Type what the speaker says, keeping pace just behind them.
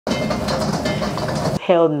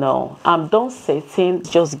hell no. I'm done setting.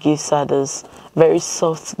 Just gives her this very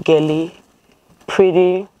soft, girly,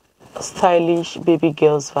 pretty, stylish baby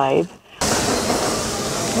girl's vibe.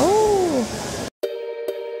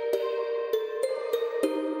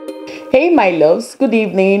 Hey my loves, good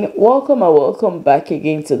evening, welcome and welcome back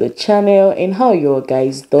again to the channel. And how you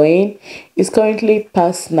guys doing? It's currently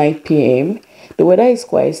past 9 p.m. The weather is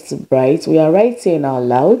quite bright. We are right here in our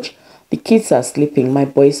lounge. The kids are sleeping, my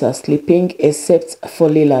boys are sleeping, except for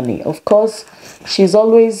Leilani. Of course, she's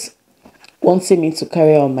always wanting me to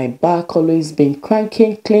carry her on my back, always been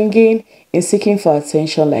cranking, clinging, and seeking for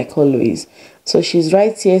attention like always. So she's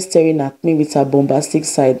right here staring at me with her bombastic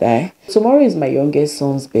side eye. Tomorrow is my youngest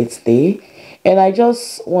son's birthday, and I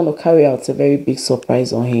just want to carry out a very big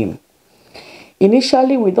surprise on him.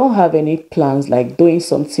 Initially, we don't have any plans like doing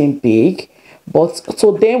something big, but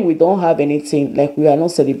to them, we don't have anything, like we are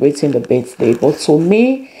not celebrating the birthday. But to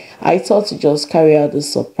me, I thought to just carry out the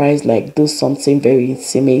surprise, like do something very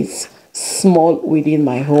intimate, small within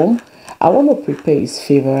my home. I want to prepare his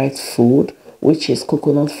favorite food, which is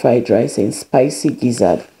coconut fried rice and spicy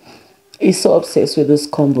gizzard. He's so obsessed with this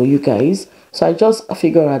combo, you guys. So I just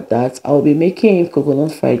figured out that I'll be making him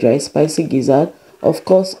coconut fried rice, spicy gizzard, of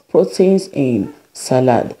course, proteins and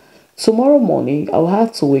salad. Tomorrow morning, I'll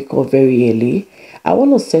have to wake up very early. I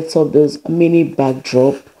want to set up this mini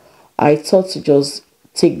backdrop. I thought to just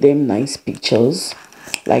take them nice pictures,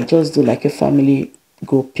 like just do like a family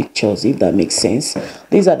group pictures, if that makes sense.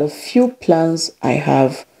 These are the few plans I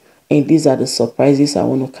have, and these are the surprises I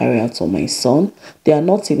want to carry out on my son. They are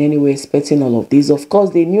not in any way expecting all of these. Of course,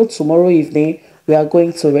 they knew tomorrow evening we are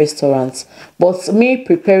going to restaurants, but me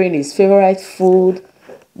preparing his favorite food,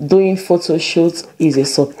 doing photo shoots is a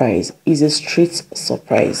surprise, is a street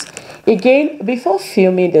surprise. Again, before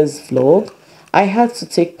filming this vlog, I had to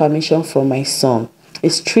take permission from my son, a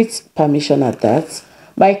street permission at that.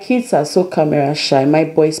 My kids are so camera shy, my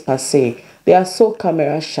boys per se, they are so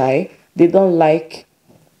camera shy, they don't like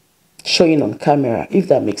showing on camera, if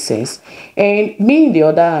that makes sense. And me, on the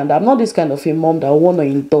other hand, I'm not this kind of a mom that want to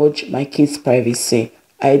indulge my kids' privacy.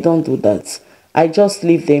 I don't do that. I just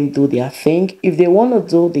leave them do their thing. If they want to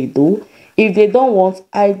do, they do. If they don't want,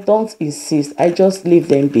 I don't insist. I just leave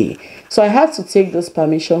them be. So I had to take this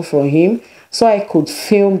permission from him so I could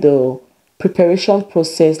film the preparation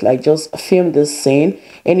process, like just film the scene,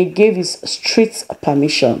 and he gave his strict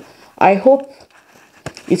permission. I hope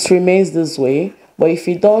it remains this way, but if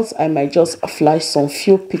it does, I might just flash some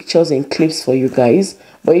few pictures and clips for you guys.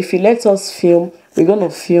 But if you let us film, we're gonna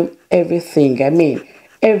film everything. I mean,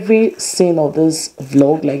 every scene of this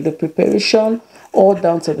vlog, like the preparation all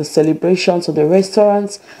down to the celebration, to the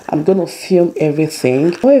restaurants. I'm gonna film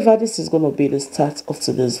everything. However, this is gonna be the start of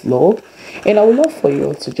today's vlog, and I would love for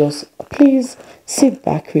you to just please sit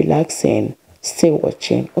back, relax, and stay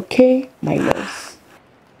watching. Okay, my loves.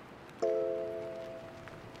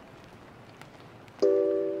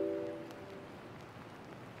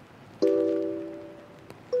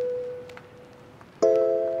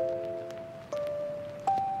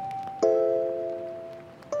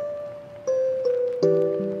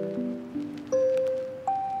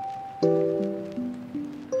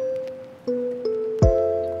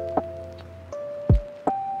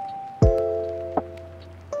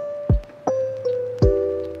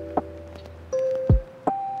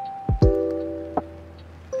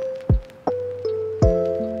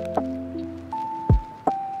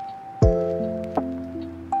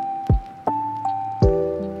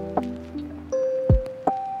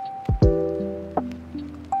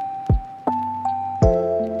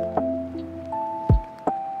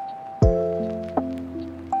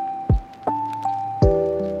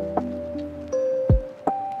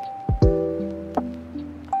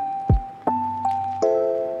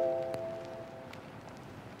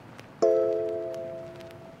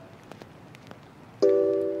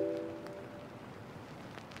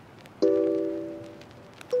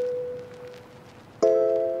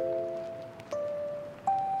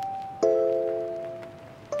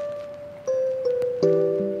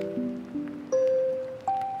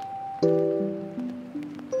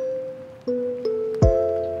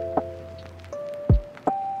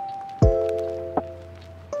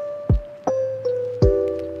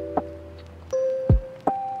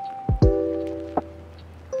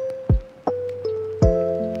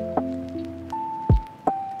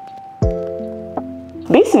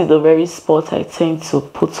 This is the very spot I tend to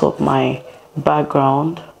put up my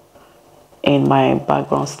background in my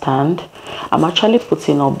background stand. I'm actually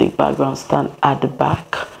putting up the background stand at the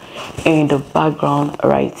back, and the background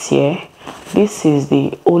right here. This is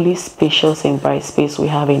the only spacious and bright space we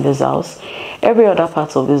have in this house. Every other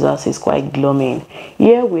part of this house is quite gloaming.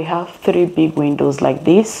 Here we have 3 big windows like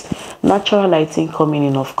this. Natural lighting coming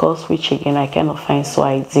in, of course, which again I kind of find so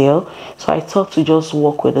ideal. So I thought to just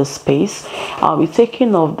work with the space. I'll be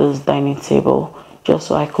taking off this dining table just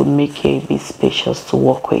so I could make it a bit spacious to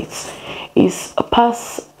work with. It's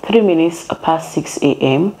past 3 minutes past 6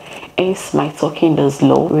 a.m. Hence my talking this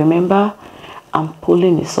low. Remember, I'm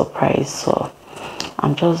pulling a surprise, so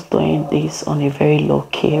I'm just doing this on a very low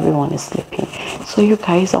key. Everyone is sleeping. So you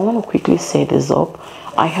guys, I want to quickly set this up.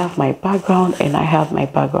 I have my background and I have my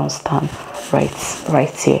background stand right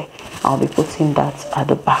here. I'll be putting that at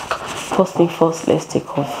the back. First thing first, let's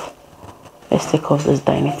take off this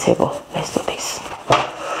dining table. Let's do this.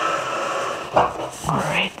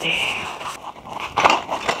 Alrighty.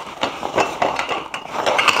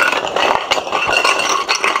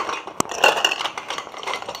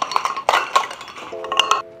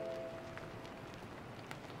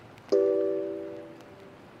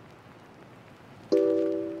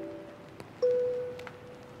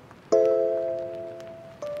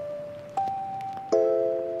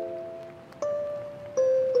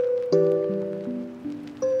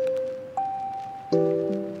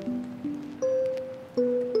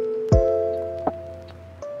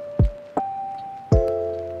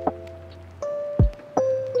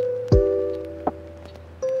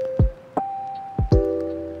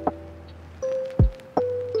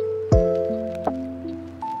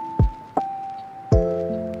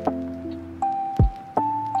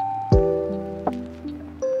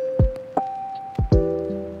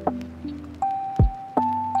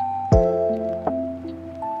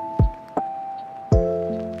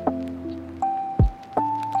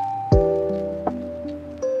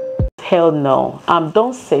 Hell no, I'm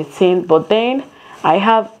done setting, but then I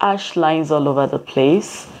have ash lines all over the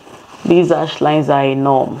place. These ash lines are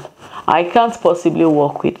enormous. I can't possibly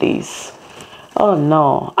work with these. Oh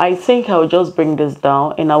no, I think I'll just bring this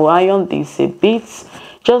down and I will iron this a bit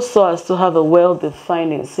just so as to have a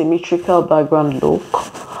well-defined and symmetrical background look.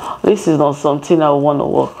 This is not something I want to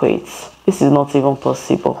work with. This is not even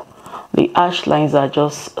possible. The ash lines are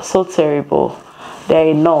just so terrible. They're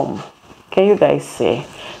enormous. Can you guys see?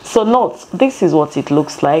 So note, this is what it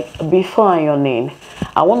looks like before ironing.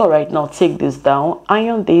 I want to right now take this down,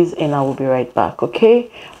 iron this, and I will be right back.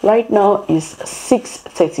 Okay, right now is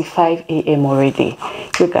 6:35 a.m. already.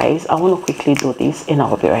 You guys, I want to quickly do this and I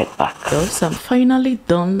will be right back. So I'm finally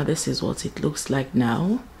done. This is what it looks like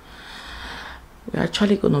now. We're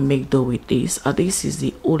actually gonna make do with this. This is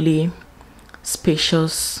the only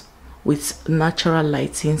spacious with natural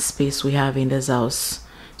lighting space we have in this house.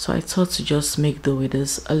 So I thought to just make do with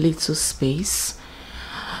this a little space.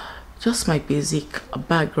 Just my basic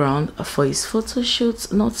background for his photo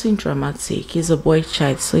shoot. Nothing dramatic. He's a boy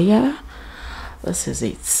child, so yeah, this is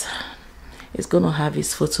it. He's gonna have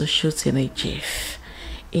his photo shoot in a jiff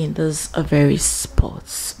in this very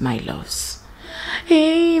spot, my loves.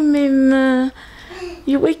 Hey Mima,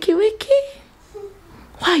 you wakey?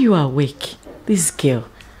 Why are you awake? This girl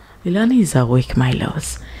Ilani is awake, my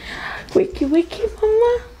loves. Wakey,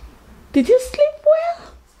 mama. Did you sleep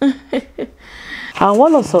well? I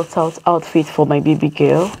want to sort out outfit for my baby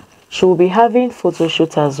girl. She will be having photo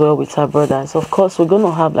shoot as well with her brothers. Of course, we're going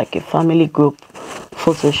to have like a family group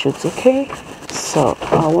photo shoot, okay? So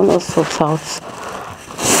I want to sort out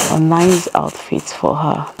a nice outfit for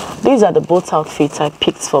her. These are the both outfits I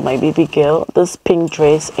picked for my baby girl. This pink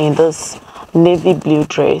dress and this navy blue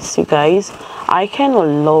dress. You guys, I kind of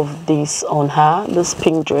love this on her, this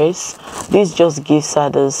pink dress. This just gives her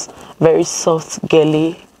this very soft,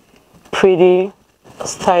 girly, pretty,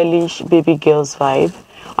 stylish baby girl's vibe.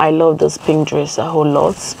 I love this pink dress a whole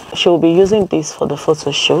lot. She'll be using this for the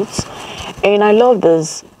photo shoot. And I love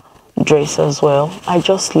this dress as well. I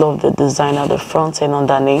just love the design at the front and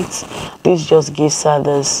underneath. This just gives her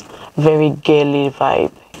this very girly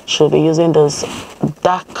vibe. She'll be using this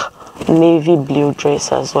dark navy blue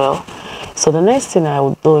dress as well. So the next thing I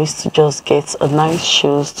would do is to just get a nice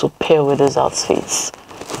shoes to pair with these outfits.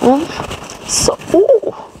 So,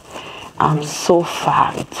 ooh, I'm so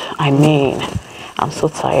fagged. I mean, I'm so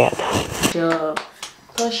tired.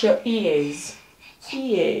 Touch your ears.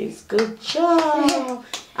 Ears. Good job.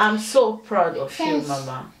 I'm so proud of you,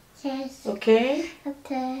 Mama. Yes. Okay?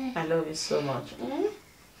 Okay. I love you so much.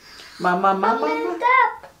 Mama.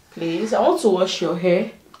 Please, I want to wash your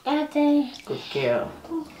hair. Okay. Good girl.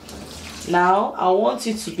 Now, I want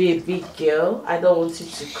you to be a big girl. I don't want you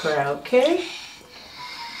to cry, okay?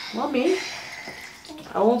 Mommy,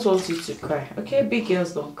 I won't want you to cry, okay? Big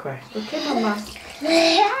girls don't cry, okay, Mama?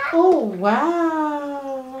 Oh,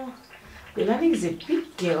 wow. Leilani is a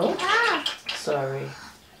big girl. Sorry.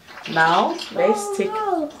 Now let's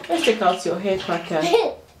take out your hair cracker.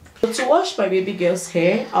 So to wash my baby girl's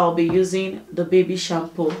hair, I'll be using the baby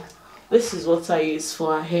shampoo. This is what I use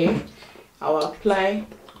for her hair. I'll apply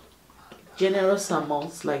generous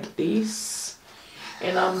amounts like this,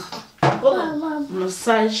 and I'm gonna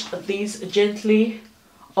massage this gently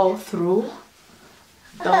all through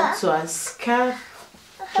down to her scalp.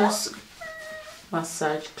 Just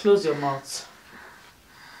massage. Close your mouth.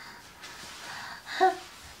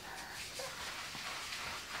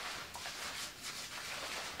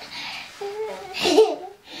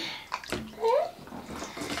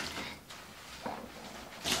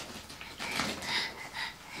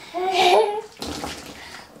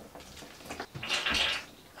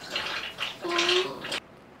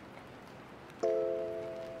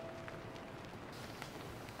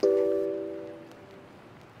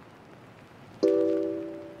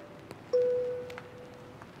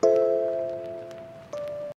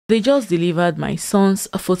 They just delivered my son's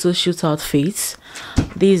photo shoot outfits.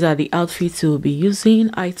 These are the outfits we'll be using.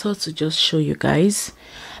 I thought to just show you guys.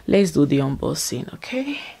 Let's do the unboxing,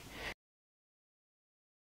 okay?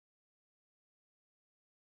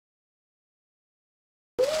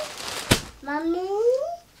 Mommy.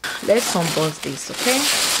 Let's unbox this, okay?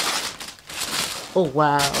 Oh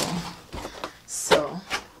wow. So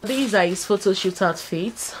these are his photo shoot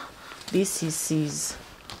outfits. This is his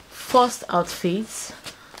first outfit.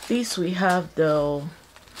 This we have the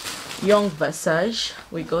young Visage.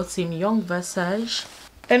 We got him young Visage.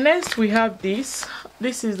 And next we have this.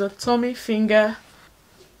 This is the tummy finger.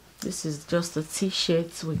 This is just a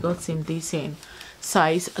t-shirt. We got him this in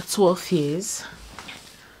size 12 years.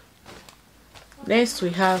 Next we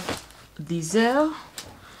have Diesel.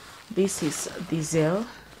 This is Diesel.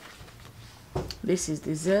 This is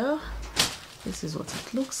Diesel. This is what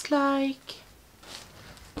it looks like.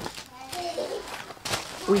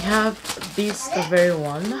 We have this the very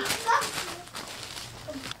one.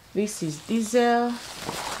 This is Diesel.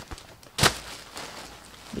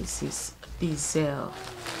 This is Diesel.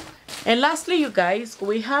 And lastly, you guys,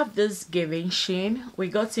 we have this Givenchy. We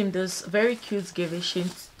got him this very cute Givenchy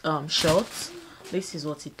shorts. This is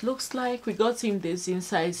what it looks like. We got him this in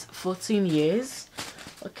size 14 years.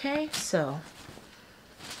 Okay, so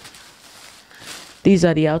these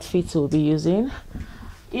are the outfits we'll be using.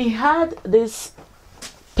 He had this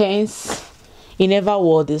pants. He never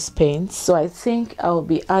wore this pants, so I think I'll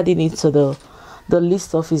be adding it to the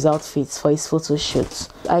list of his outfits for his photo shoot.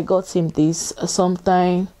 I got him this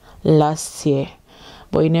sometime last year,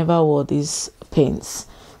 but he never wore these pants,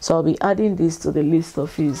 so I'll be adding this to the list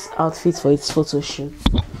of his outfits for his photo shoot.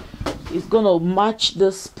 It's gonna match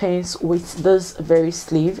this pants with this very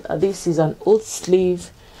sleeve. This is an old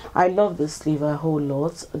sleeve. I love the sleeve a whole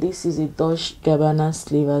lot. This is a Dolce & Gabbana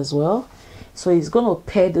sleeve as well. So he's gonna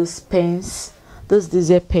pair this pants, this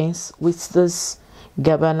Diesel pants with this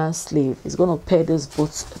Gabbana sleeve. He's gonna pair this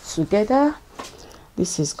both together.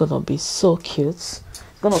 This is gonna be so cute. He's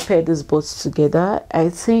gonna pair this both together. I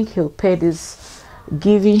think he'll pair this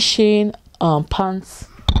Givenchy pants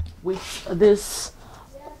with this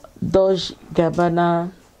Dolce &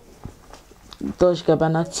 Gabbana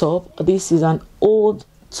top. This is an old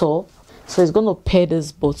top, so he's gonna pair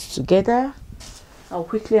this both together. I'll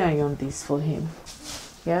quickly iron this for him.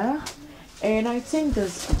 Yeah, and I think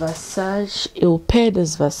this Visage, he'll pair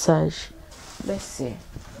this Visage. Let's see,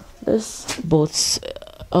 this both.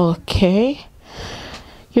 Okay,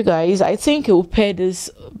 you guys, I think he'll pair this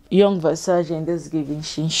young Visage and this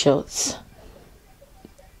Givenchy shorts.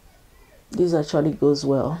 This actually goes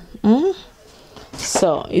well.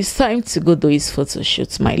 So it's time to go do his photo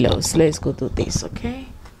shoot, my loves. Let's go do this, okay?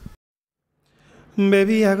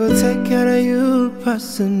 Baby, I go take care of you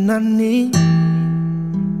personally.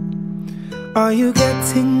 Are you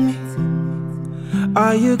getting me?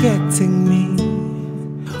 Are you getting me?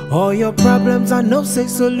 All your problems, I know, say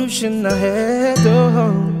solution ahead.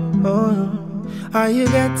 Are you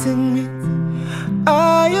getting me?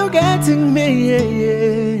 Are you getting me?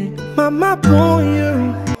 Yeah. Mama, born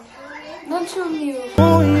you.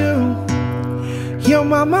 Born you. Your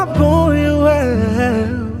mama born you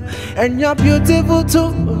well. And you're beautiful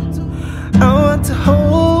too. I want to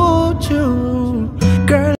hold you,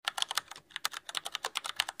 girl.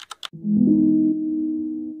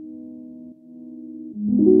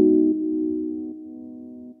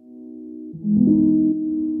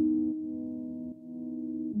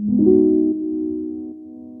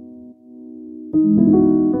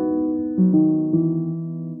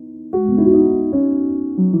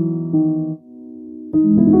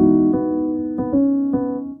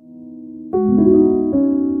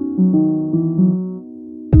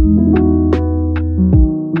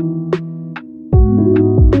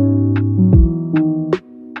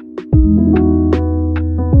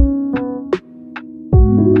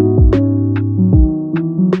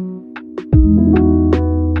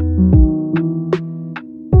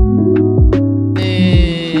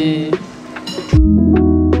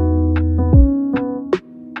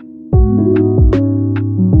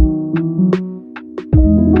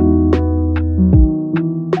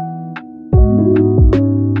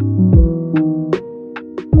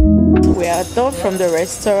 from the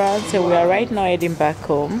restaurant and we are right now heading back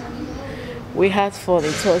home. We had fun.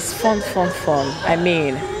 It was fun. I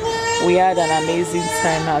mean, we had an amazing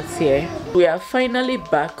time out here. We are finally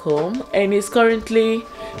back home and it's currently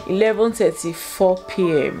 11:34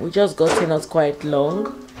 p.m. We just got in not quite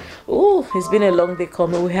long. Oh, it's been a long day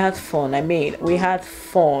coming. We had fun. I mean, we had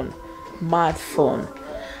fun. Mad fun.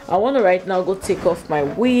 I want to right now go take off my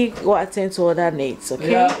wig, go attend to other needs,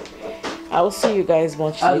 okay? Yeah. I will see you guys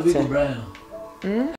much later.